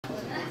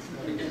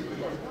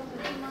So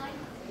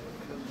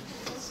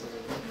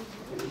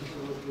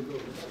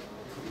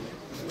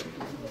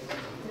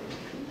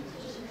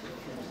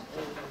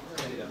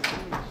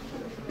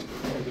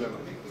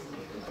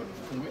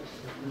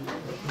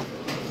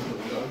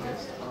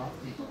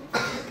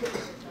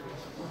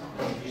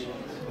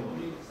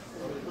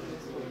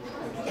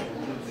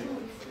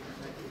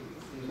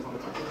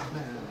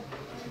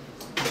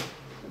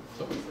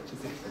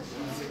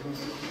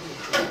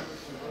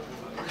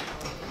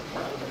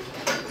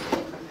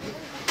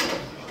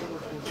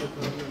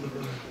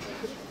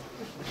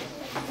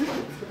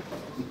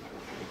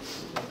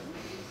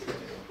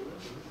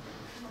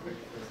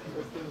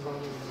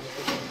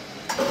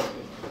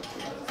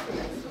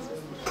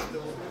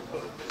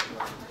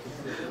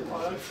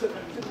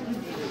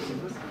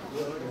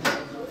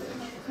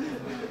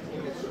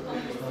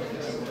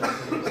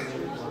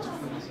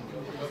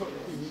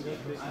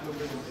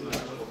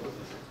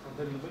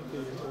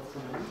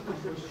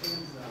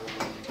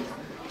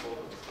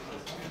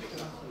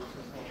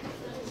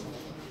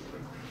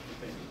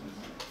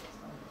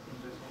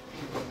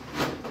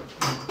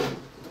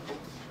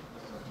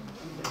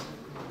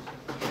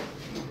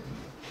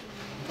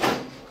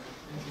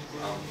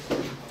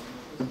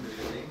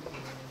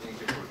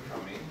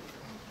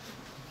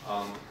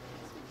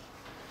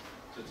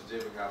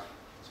today we have a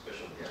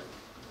special guest,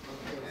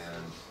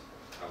 and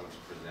I want to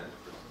present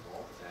first of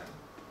all them.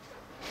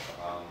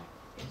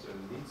 So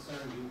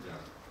Nitzan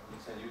Yudan.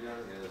 Nitzan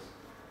Yudan is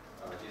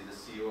he's the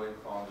CEO and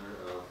founder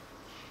of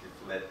the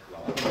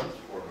FlatClub,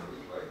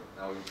 formerly, right?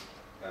 Now he's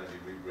going to be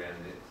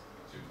rebranded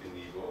to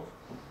Benivo.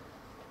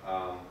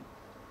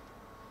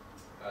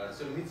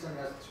 So Nitzan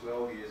has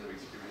 12 years of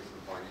experience in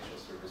financial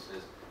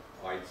services,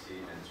 IT,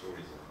 and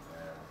tourism.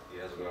 He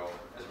as well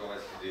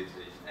as he did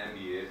an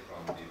MBA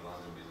from the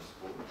London Business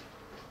School,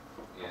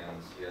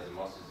 and he has a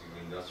master's degree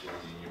in industrial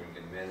engineering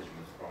and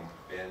management from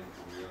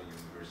Benivo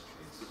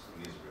University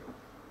in Israel.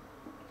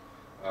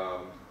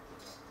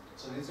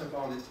 So Nitzan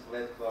founded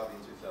FlatClub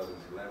in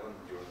 2011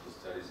 during his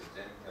studies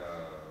at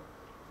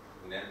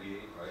an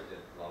MBA, right,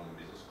 at London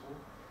Business School,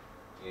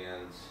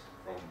 and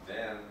from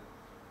then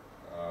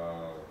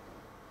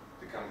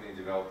the company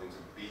developed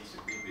into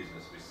B2B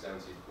business with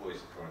 70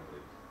 employees currently.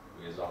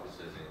 He has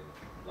offices in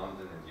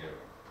London and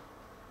Yervand.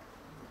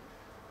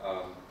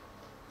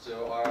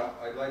 So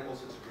I'd like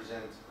also to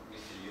present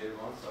Mr.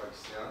 Yervand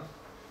Sarkisyan.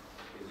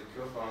 He's a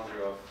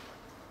co-founder of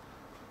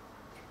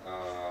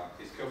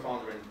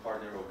and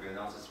partner of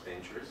Granatus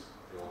Ventures,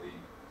 the only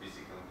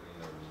VC company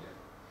in Armenia.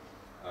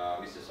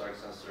 Mr.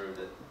 Sarkisyan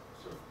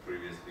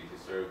previously he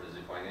served as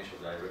a financial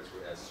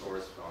director at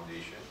Source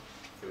Foundation.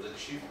 He was a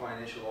chief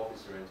financial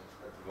officer and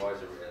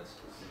advisor at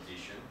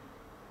Sedition.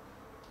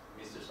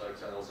 Mr.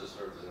 Sarkisyan also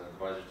served as an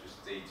advisor to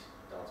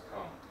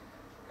State.com.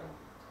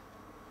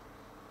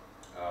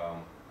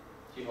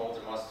 He holds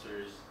a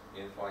master's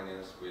in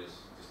finance with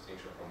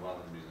distinction from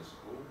London Business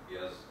School. He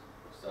has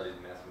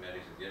studied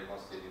mathematics at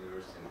Yervand State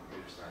University and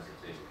computer science at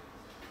TASIC.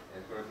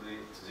 And currently,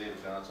 today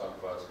we're going to talk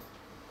about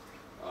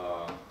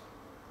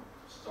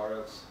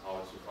startups,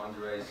 how to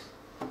fundraise,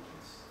 and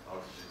how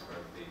to do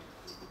currently,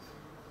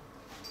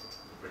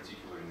 in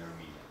particular in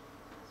Armenia.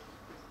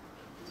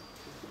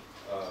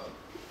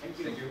 Thank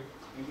you. Thank you.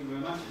 Thank you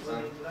very much for the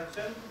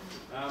introduction.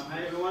 Hi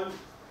everyone,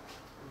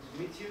 good to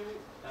meet you.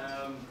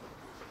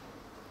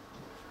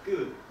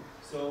 Good.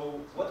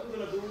 So what we're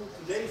going to do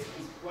today is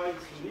quite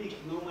unique.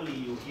 Normally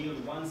you hear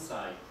one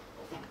side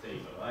of the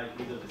table, right?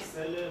 Either the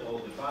seller or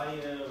the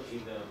buyer,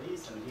 either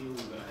this, and here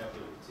we're going to have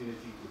the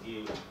opportunity to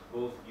hear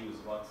both views.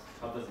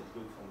 How does it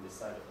look from the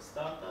side of a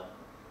startup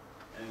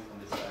and from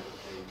the side of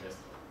the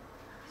investor?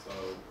 So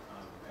I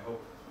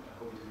hope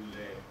it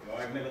will,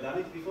 I've never done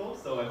it before,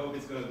 so I hope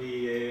it's going to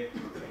be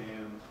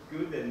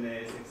good and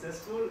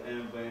successful,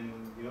 and when,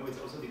 it's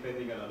also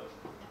depending a lot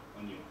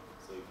on you.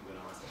 So if you're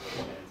going to answer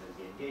questions and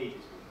be engaged,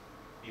 it will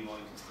be more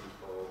interesting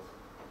for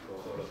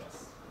all of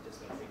us. I'm just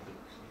going to take the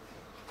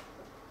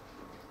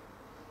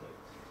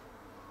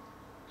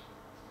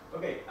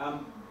Okay,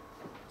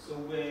 so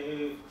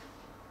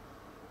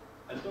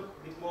I'll talk a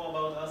bit more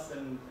about us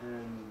and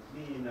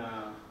me in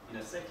a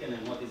second,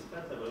 and what is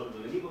FlatClub, but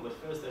also Benivo. But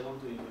first, I want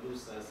to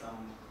introduce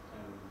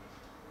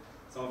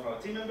some of our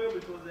team members,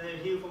 because they're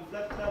here from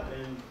FlatClub,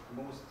 and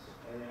most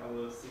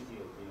our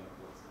CTO,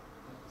 wants to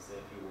say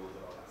a few words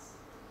about us.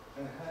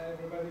 Hi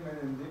everybody, my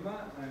name is Dima.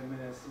 I'm a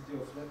CTO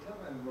of FlatClub.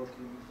 I'm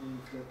working in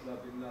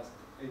FlatClub in the last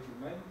 18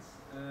 months.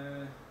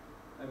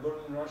 I'm born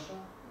in Russia,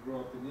 grew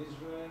up in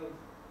Israel,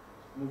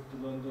 moved to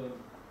London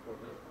for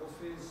the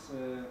office.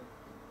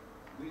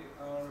 We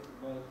are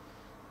about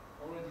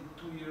already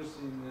 2 years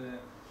in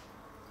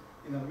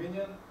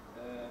Armenia.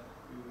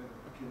 You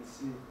can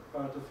see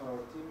part of our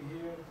team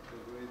here, the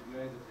great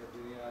guys that have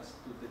been asked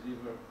to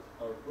deliver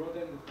our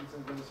product that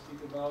I'm going to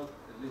speak about a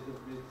little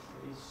bit.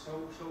 So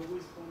who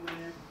is from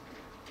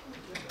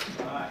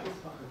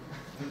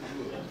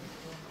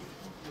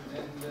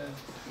And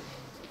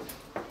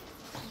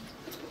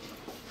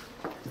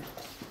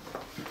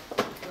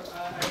I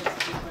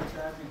spent my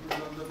time in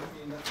London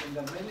in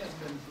Armenia. I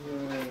spent here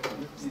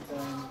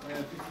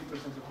 15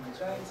 50% of my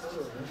time.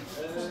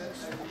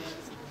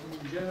 And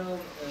in general,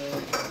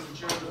 in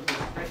terms of the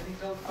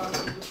technical part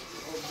of the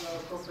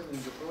company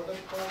and the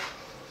product part,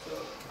 so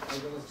I'm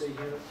going to stay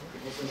here also at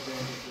the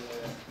end of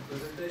the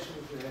presentation.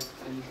 If you have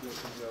any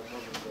questions, you are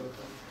more than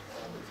welcome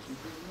to speak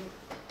with me.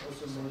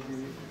 Also,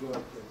 maybe go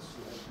ahead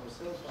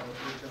myself, I'm a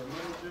HR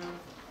manager.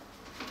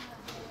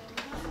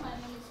 My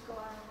name is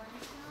Yervand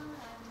Sarkisyan.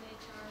 I'm the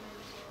HR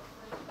manager of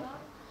FlatClub.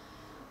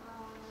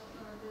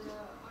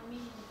 The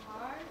Armenian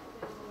part,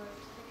 our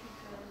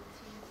technical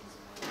team is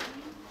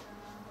working.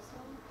 So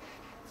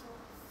that's all.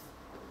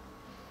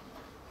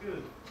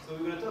 Good. So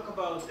we're going to talk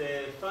about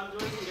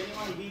fundraising.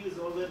 Anyone here is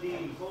already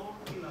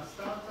involved in a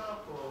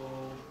startup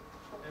or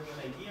have an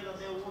idea that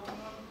they're working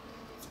on?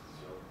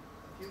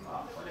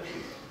 Quite a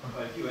few.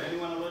 Quite a few.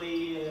 Anyone already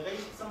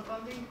raised some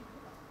funding?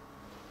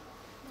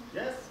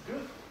 Yes?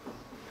 Good.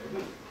 Very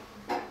good.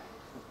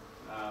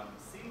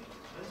 C,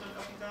 venture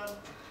capital,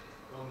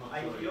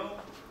 IPO.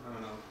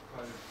 No.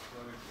 Private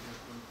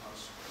investment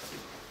house.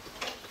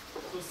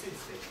 So seed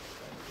stage.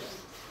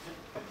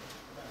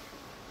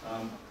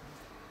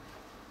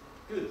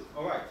 Good.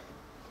 All right.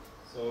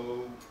 So,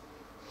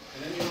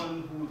 and anyone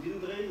who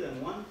didn't raise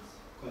and want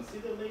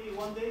consider maybe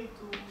one day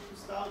to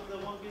start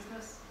their own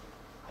business?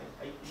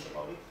 I think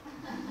about it.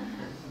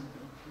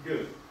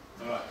 Good.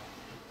 All right.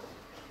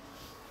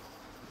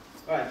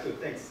 All right. Good.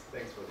 Thanks for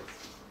this.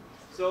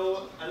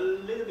 So a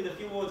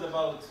few words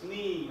about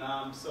me.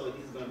 So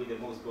this is going to be the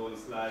most boring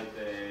slide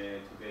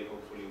today,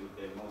 hopefully with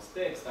the most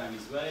text. I'm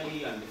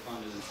Israeli. I'm the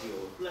founder and CEO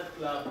of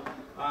FlatClub.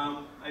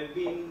 I've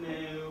been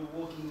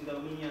working with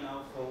Armenia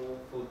now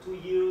for 2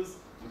 years.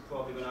 You're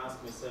probably going to ask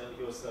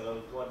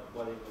yourself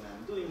what even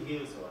I'm doing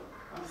here, so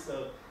I'll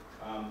answer.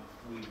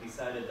 We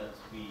decided that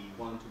we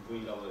want to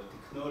bring our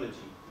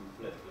technology in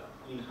FlatClub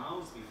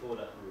in-house. Before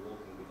that, we were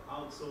working with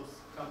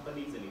outsourced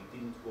companies, and it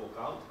didn't work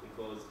out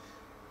because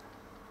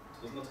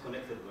it was not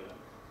connected well.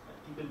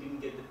 People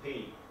didn't get the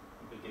pay.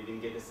 People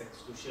didn't get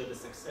to share the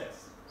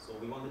success. So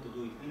we wanted to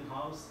do it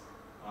in-house.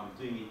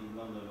 Doing it in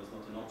London was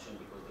not an option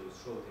because there was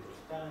shortage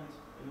of talent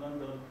in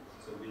London.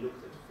 So we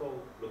looked at 4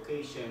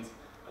 locations.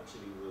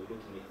 Actually, we were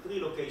looking at 3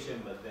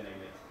 locations, but then I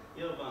met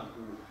Yervand,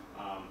 who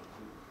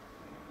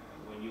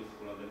when you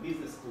were on the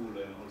business school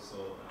and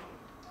also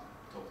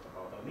talked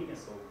about Armenia.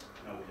 So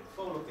now we have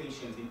 4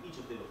 locations. In each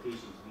of the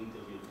locations, we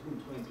interviewed between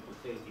 20 to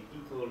 30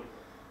 people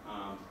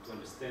to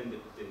understand the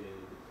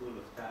pool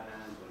of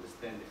talent, to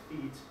understand the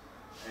fit,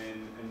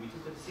 and we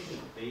took a decision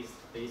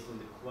based on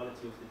the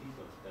quality of the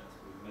people that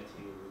we met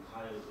here. We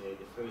hired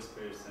the first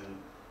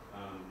person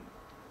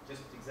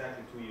just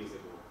exactly 2 years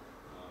ago.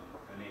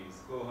 Her name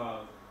is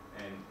Gohar,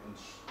 and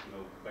she,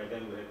 by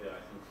then we had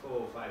I think 4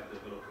 or 5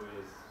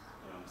 developers.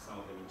 Some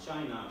of them in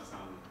China,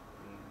 some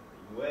in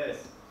the US.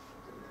 It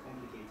was a bit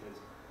complicated,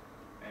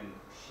 and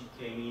she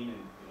came in,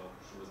 and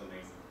she was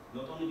amazing.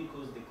 Not only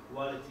because the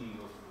quality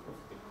of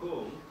the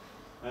code.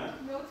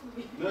 Not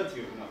me. Not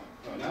you, no.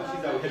 Now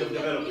she's our head of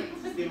development.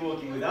 She's still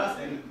working with us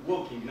and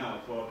working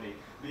now, probably,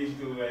 being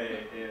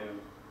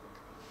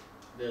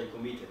very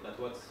committed. But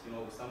what,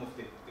 some of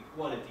the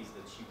qualities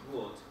that she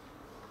brought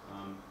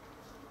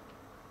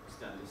was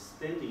the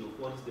understanding of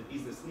what is the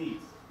business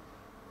needs,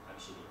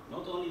 actually.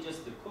 Not only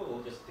just the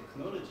code, just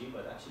technology,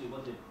 but actually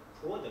what the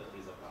product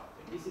is about.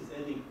 And this is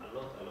adding a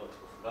lot of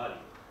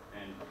value.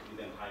 And we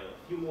then hired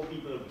a few more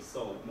people, we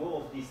saw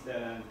more of this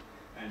talent,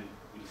 and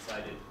we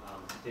decided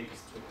to take a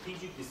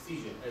strategic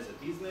decision as a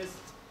business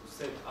to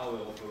set our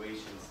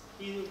operations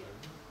here.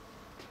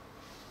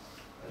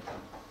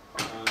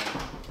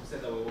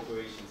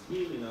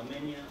 In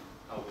Armenia.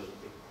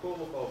 The core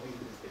of our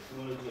business is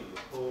technology, and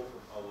the core of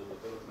our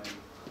development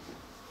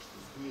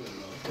is here, and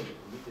we're very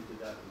committed to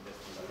that,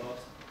 investing a lot.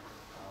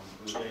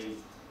 We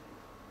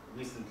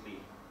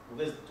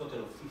raised a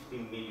total of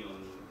 $15 million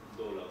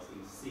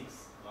in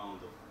 6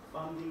 rounds of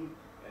funding,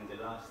 and the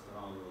last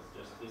round was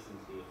just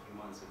recently, a few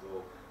months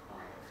ago, of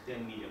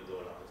 $10 million,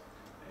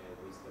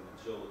 with the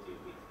majority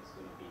of it is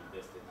going to be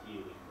invested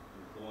here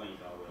in growing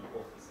our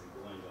office and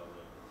growing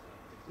our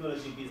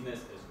technology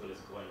business, as well as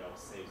growing our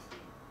sales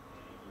team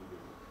in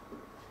Europe.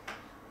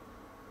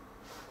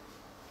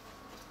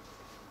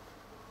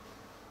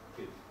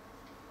 Good.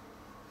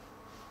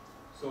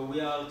 So we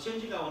are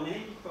changing our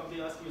name. You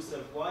probably ask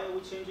yourself, why are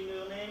we changing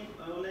our name?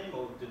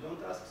 Or they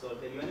don't ask, so I'll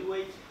tell you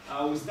anyway.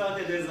 We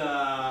started as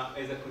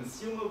a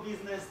consumer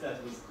business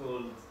that was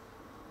called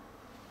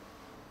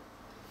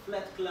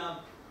FlatClub,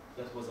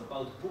 that was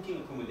about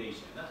booking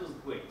accommodation. That was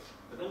great.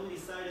 But then we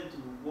decided to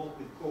work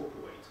with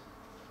corporate.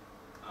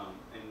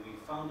 And we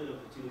found an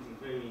opportunity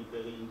very,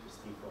 very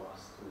interesting for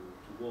us to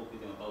work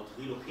with them about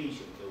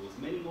relocation. There was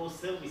many more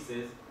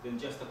services than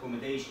just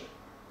accommodation.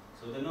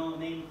 So the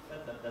name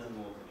FlatClub doesn't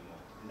work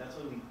anymore. And that's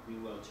why we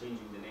were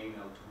changing the name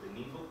now to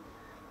Benivo.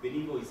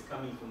 Benivo is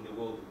coming from the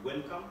word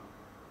welcome.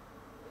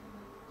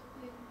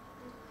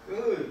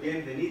 Good.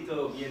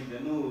 Bienvenido,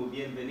 bienvenu,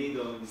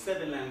 bienvenido in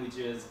 7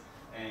 languages.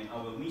 And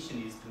our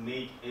mission is to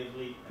make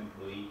every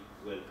employee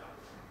welcome.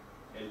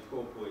 And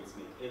corporates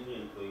make every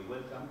employee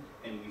welcome.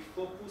 And we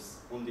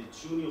focus on the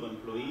junior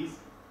employees,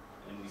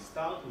 and we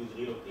start with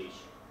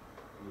relocation.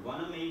 We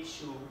want to make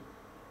sure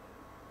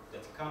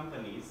that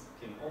companies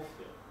can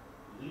offer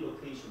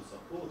relocation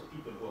support,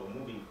 people who are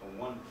moving from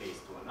one place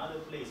to another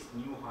place,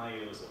 new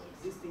hires or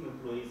existing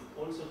employees,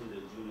 also to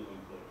the junior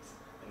employees.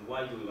 And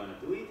why do we want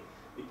to do it?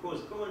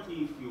 Because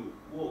currently if you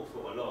work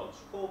for a large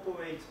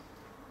corporate,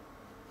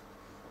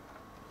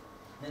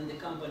 then the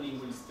company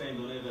will spend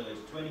on average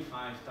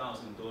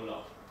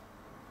 $25,000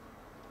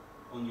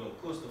 on your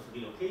cost of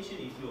relocation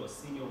if you're a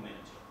senior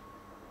manager.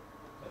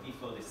 But if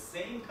for the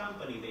same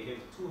company they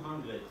have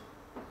 200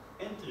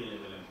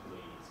 entry-level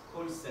employees,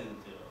 call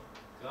center,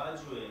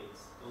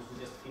 graduates, those who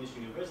just finished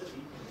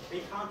university,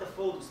 they can't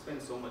afford to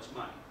spend so much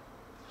money.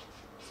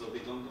 So they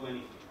don't do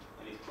anything,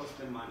 and it costs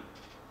them money.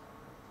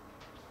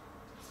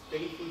 It's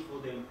painful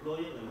for the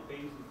employer and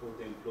painful for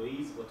the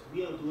employees. What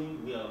we are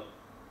doing, we are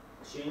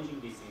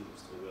changing this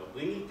industry. We are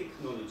bringing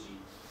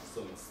technology,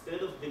 so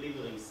instead of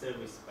delivering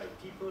service by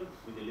people,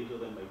 we deliver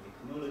them by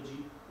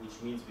technology, which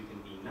means we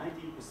can be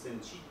 90%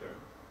 cheaper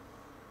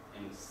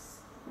and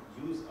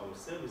use our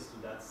service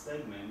to that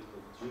segment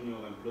of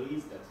junior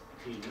employees that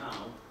till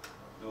now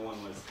no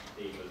one was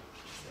able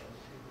to sell.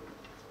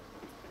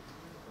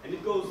 And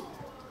it goes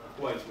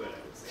quite well,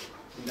 I would say.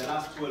 In the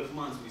last 12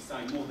 months, we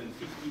signed more than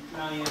 50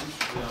 clients.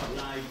 We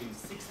are live in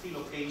 60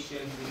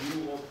 locations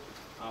in Europe,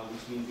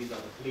 which means these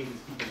are the places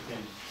people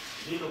can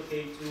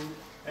relocate to.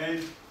 And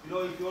you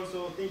know, if you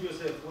also think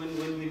yourself, when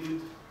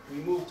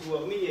we moved to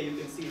Armenia, you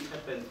can see it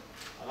happened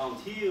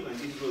around here, and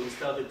this is where we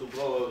started to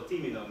grow our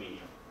team in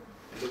Armenia.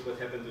 And look what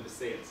happened to the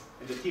sales.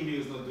 And the team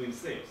here is not doing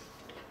sales.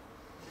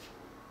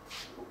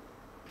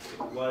 It's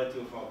the quality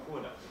of our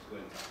product that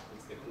went up.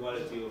 It's the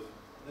quality of...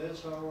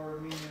 That's how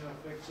Armenia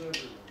affects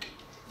everyone.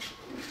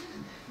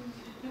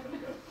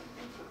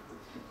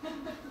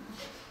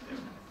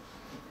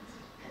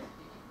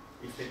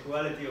 It's the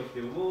quality of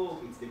the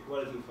work, it's the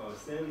quality of our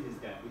services,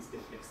 it's the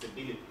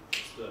flexibility.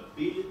 It's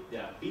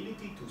the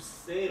ability to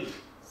sell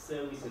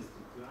services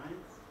to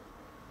clients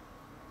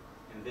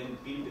and then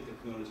build the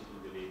technology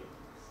to deliver.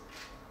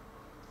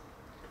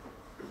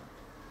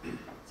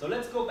 So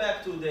let's go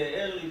back to the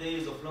early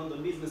days of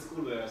London Business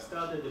School, where I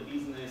started a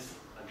business,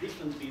 a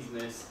different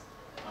business,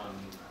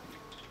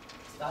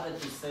 started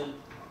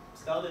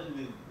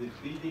with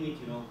building it,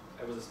 you know.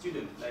 I was a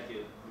student, like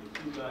you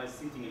guys,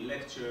 sitting in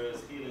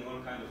lectures, hearing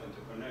all kinds of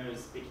entrepreneurs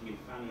speaking in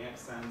funny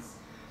accents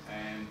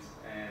and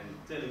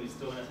telling me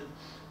stories. I said,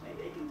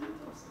 maybe I can do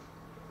it also.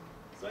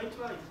 So I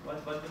tried,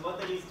 what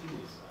there is to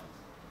lose, right?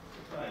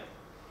 I tried.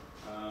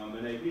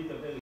 And I built a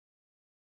very